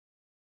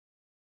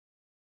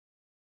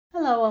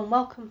Hello and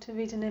welcome to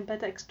Reading in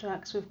Bed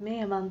Extracts with me,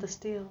 Amanda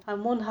Steele.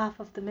 I'm one half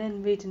of the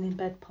main Reading in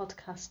Bed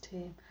podcast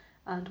team,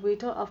 and we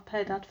don't have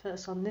paid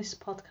adverts on this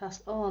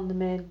podcast or on the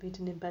main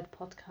Reading in Bed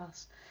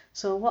podcast.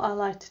 So what I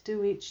like to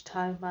do each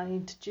time I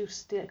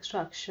introduce the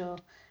Extract show,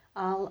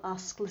 I'll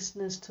ask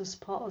listeners to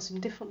support us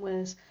in different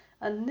ways,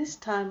 and this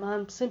time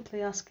I'm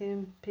simply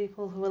asking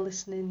people who are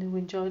listening who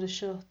enjoy the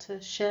show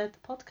to share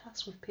the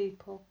podcast with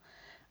people,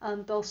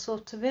 and also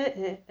to rate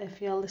it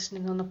if you're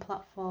listening on a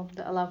platform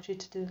that allows you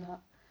to do that.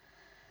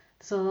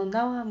 So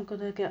now I'm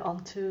going to get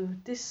on to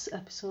this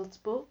episode's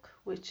book,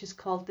 which is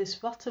called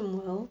This Rotten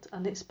World,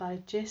 and it's by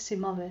J.C.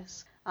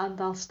 Morris.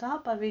 And I'll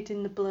start by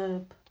reading the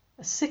blurb.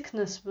 A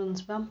sickness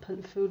runs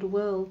rampant through the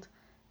world.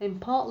 In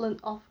Portland,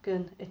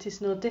 Oregon, it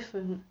is no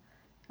different.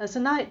 As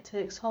the night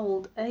takes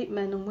hold, 8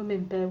 men and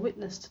women bear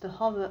witness to the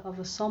horror of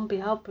a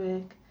zombie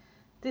outbreak.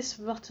 This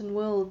Rotten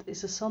World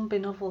is a zombie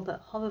novel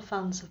that horror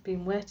fans have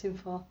been waiting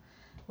for,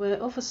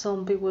 where other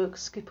zombie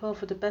works skip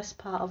over the best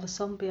part of a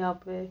zombie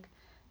outbreak.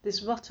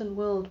 This rotten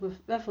world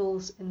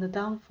revels in the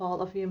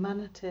downfall of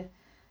humanity,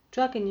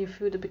 dragging you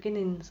through the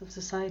beginnings of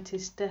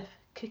society's death,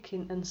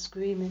 kicking and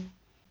screaming.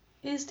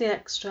 Here's the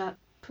extract.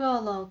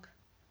 Prologue.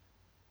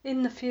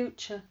 In the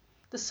future,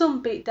 the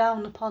sun beat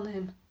down upon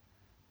him.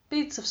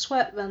 Beads of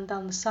sweat ran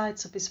down the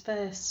sides of his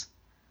face.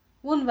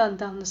 One ran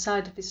down the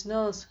side of his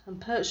nose and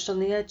perched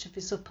on the edge of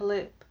his upper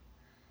lip.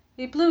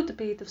 He blew the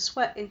bead of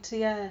sweat into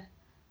the air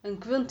and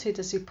grunted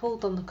as he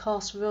pulled on the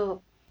coarse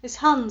rope. His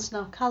hands,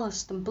 now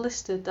calloused and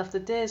blistered after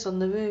days on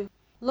the roof,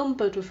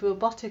 lumbered with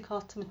robotic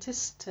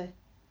automaticity.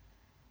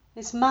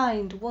 His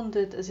mind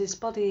wandered as his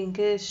body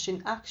engaged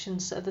in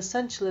actions that had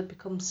essentially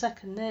become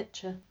second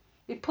nature.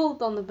 He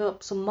pulled on the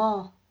rope some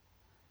more.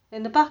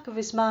 In the back of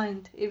his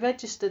mind, he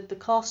registered the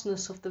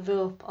coarseness of the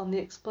rope on the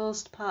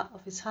exposed part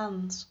of his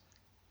hands.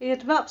 He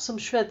had wrapped some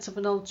shreds of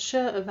an old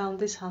shirt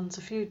around his hands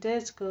a few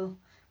days ago,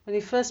 when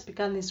he first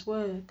began his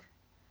work.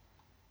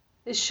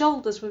 His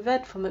shoulders were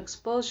red from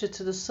exposure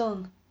to the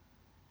sun.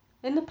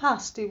 In the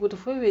past he would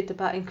have worried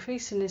about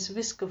increasing his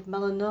risk of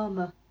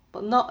melanoma,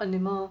 but not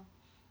anymore.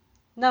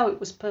 Now it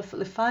was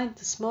perfectly fine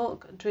to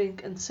smoke,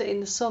 drink and sit in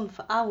the sun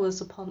for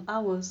hours upon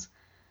hours.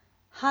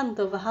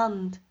 Hand over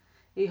hand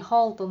he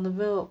hauled on the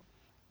rope,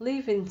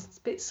 leaving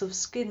bits of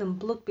skin and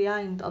blood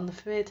behind on the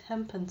frayed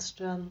hempen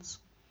strands.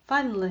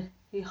 Finally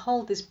he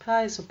hauled his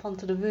prize up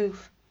onto the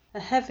roof, a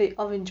heavy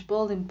orange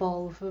bowling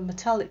ball with a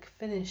metallic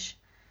finish,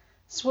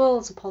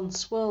 swirls upon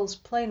swirls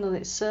playing on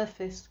its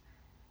surface.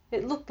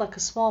 It looked like a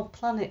small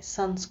planet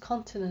sans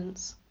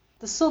continents.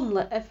 The sun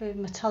lit every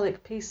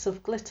metallic piece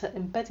of glitter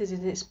embedded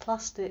in its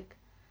plastic.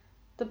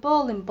 The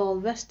bowling ball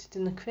rested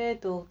in a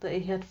cradle that he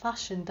had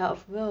fashioned out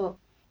of rope.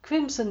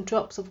 Crimson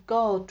drops of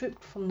gore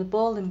dripped from the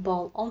bowling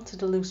ball onto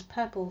the loose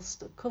pebbles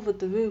that covered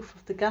the roof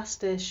of the gas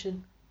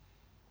station.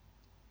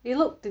 He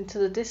looked into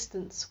the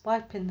distance,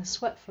 wiping the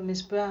sweat from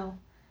his brow.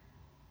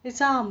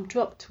 His arm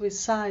dropped to his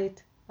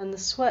side, and the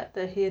sweat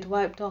that he had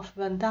wiped off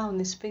ran down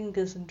his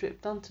fingers and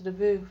dripped onto the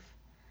roof.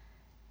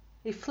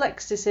 He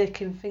flexed his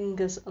aching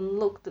fingers and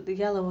looked at the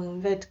yellow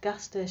and red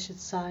gas station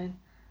sign.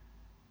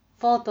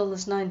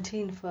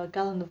 $4.19 for a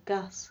gallon of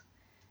gas.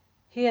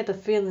 He had a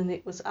feeling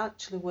it was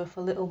actually worth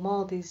a little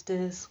more these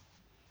days.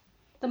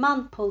 The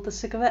man pulled a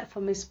cigarette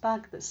from his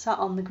bag that sat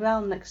on the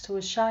ground next to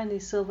a shiny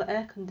silver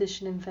air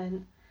conditioning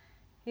vent.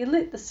 He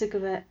lit the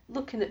cigarette,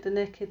 looking at the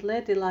naked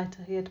lady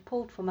lighter he had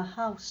pulled from a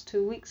house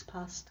 2 weeks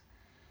past.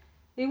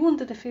 He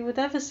wondered if he would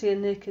ever see a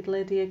naked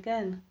lady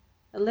again,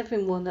 a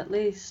living one at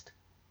least.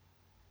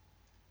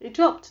 He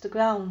dropped to the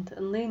ground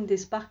and leaned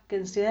his back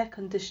against the air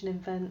conditioning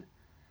vent.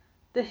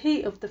 The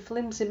heat of the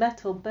flimsy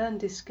metal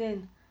burned his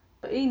skin,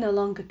 but he no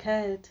longer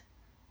cared.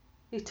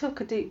 He took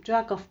a deep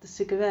drag off the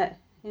cigarette,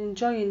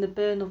 enjoying the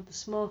burn of the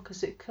smoke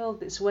as it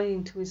curled its way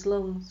into his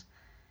lungs.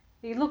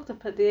 He looked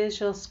up at the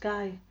azure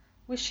sky,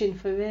 wishing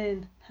for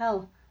rain.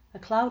 Hell, a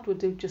cloud would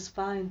do just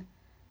fine.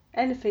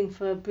 Anything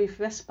for a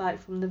brief respite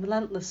from the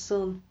relentless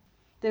sun.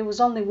 There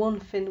was only one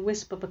thin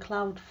wisp of a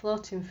cloud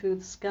floating through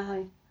the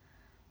sky.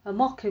 A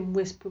mocking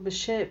wisp with a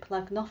shape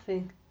like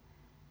nothing.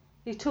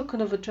 He took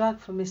another drag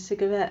from his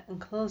cigarette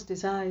and closed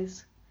his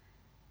eyes.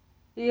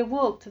 He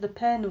awoke to the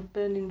pain of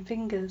burning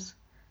fingers.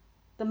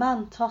 The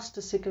man tossed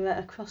the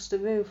cigarette across the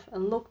roof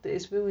and looked at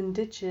his ruined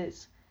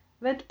digits.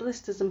 Red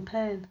blisters and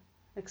pain.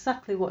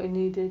 Exactly what he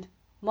needed.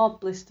 More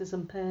blisters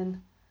and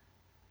pain.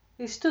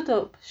 He stood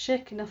up,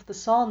 shaking off the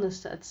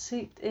soreness that had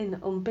seeped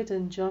in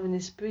unbidden during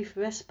his brief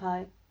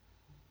respite.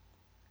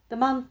 The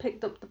man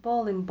picked up the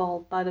bowling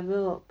ball by the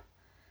rope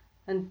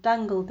and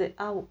dangled it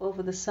out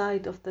over the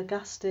side of the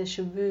gas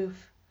station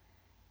roof.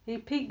 He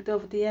peeked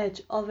over the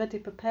edge, already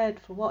prepared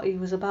for what he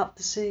was about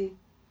to see.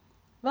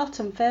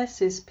 Rotten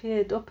faces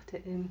peered up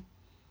at him,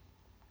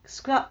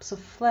 scraps of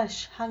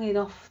flesh hanging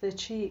off their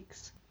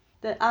cheeks,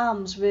 their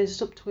arms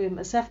raised up to him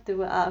as if they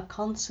were at a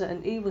concert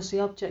and he was the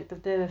object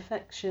of their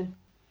affection.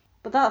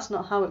 But that's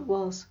not how it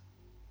was.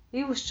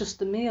 He was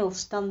just a meal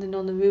standing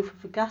on the roof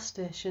of a gas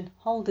station,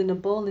 holding a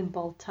bowling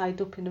ball tied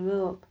up in a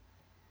rope.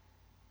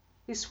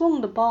 He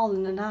swung the ball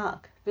in an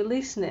arc,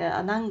 releasing it at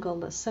an angle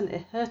that sent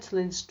it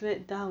hurtling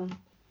straight down.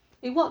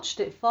 He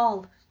watched it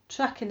fall,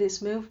 tracking its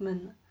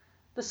movement.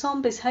 The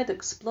zombie's head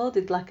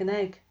exploded like an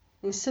egg.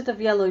 Instead of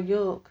yellow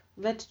yolk,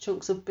 red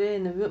chunks of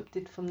brain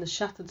erupted from the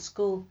shattered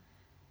skull.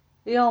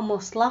 He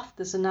almost laughed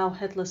as the now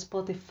headless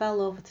body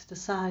fell over to the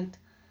side,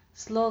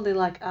 slowly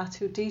like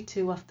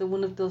R2-D2 after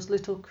one of those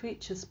little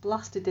creatures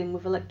blasted him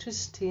with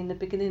electricity in the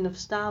beginning of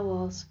Star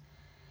Wars.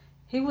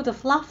 He would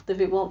have laughed if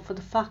it weren't for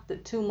the fact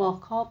that 2 more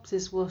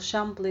corpses were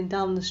shambling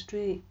down the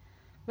street,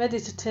 ready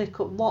to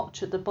take up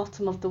watch at the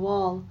bottom of the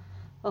wall.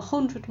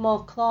 100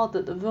 more clawed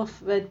at the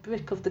rough red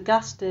brick of the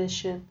gas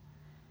station.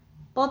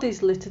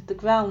 Bodies littered the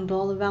ground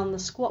all around the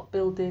squat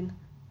building.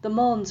 The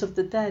moans of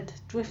the dead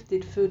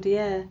drifted through the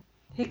air.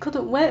 He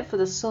couldn't wait for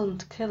the sun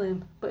to kill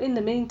him, but in the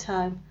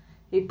meantime,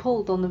 he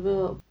pulled on the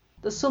rope.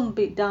 The sun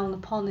beat down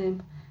upon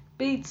him.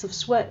 Beads of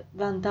sweat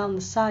ran down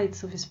the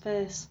sides of his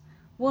face.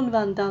 One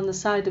ran down the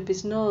side of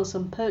his nose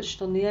and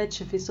perched on the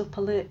edge of his upper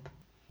lip.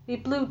 He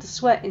blew the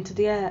sweat into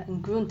the air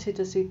and grunted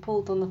as he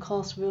pulled on the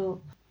coarse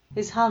rope.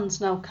 His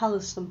hands, now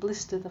calloused and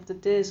blistered after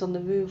days on the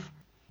roof,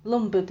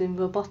 lumbered in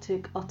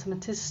robotic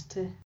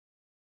automaticity.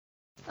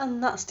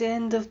 And that's the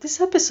end of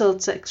this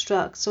episode's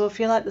extract. So if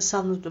you like the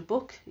sound of the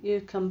book, you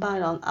can buy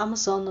it on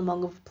Amazon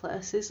among other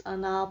places,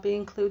 and I'll be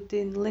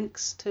including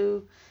links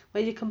to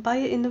where you can buy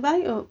it in the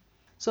write-up.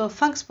 So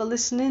thanks for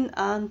listening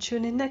and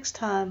tune in next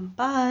time.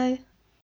 Bye!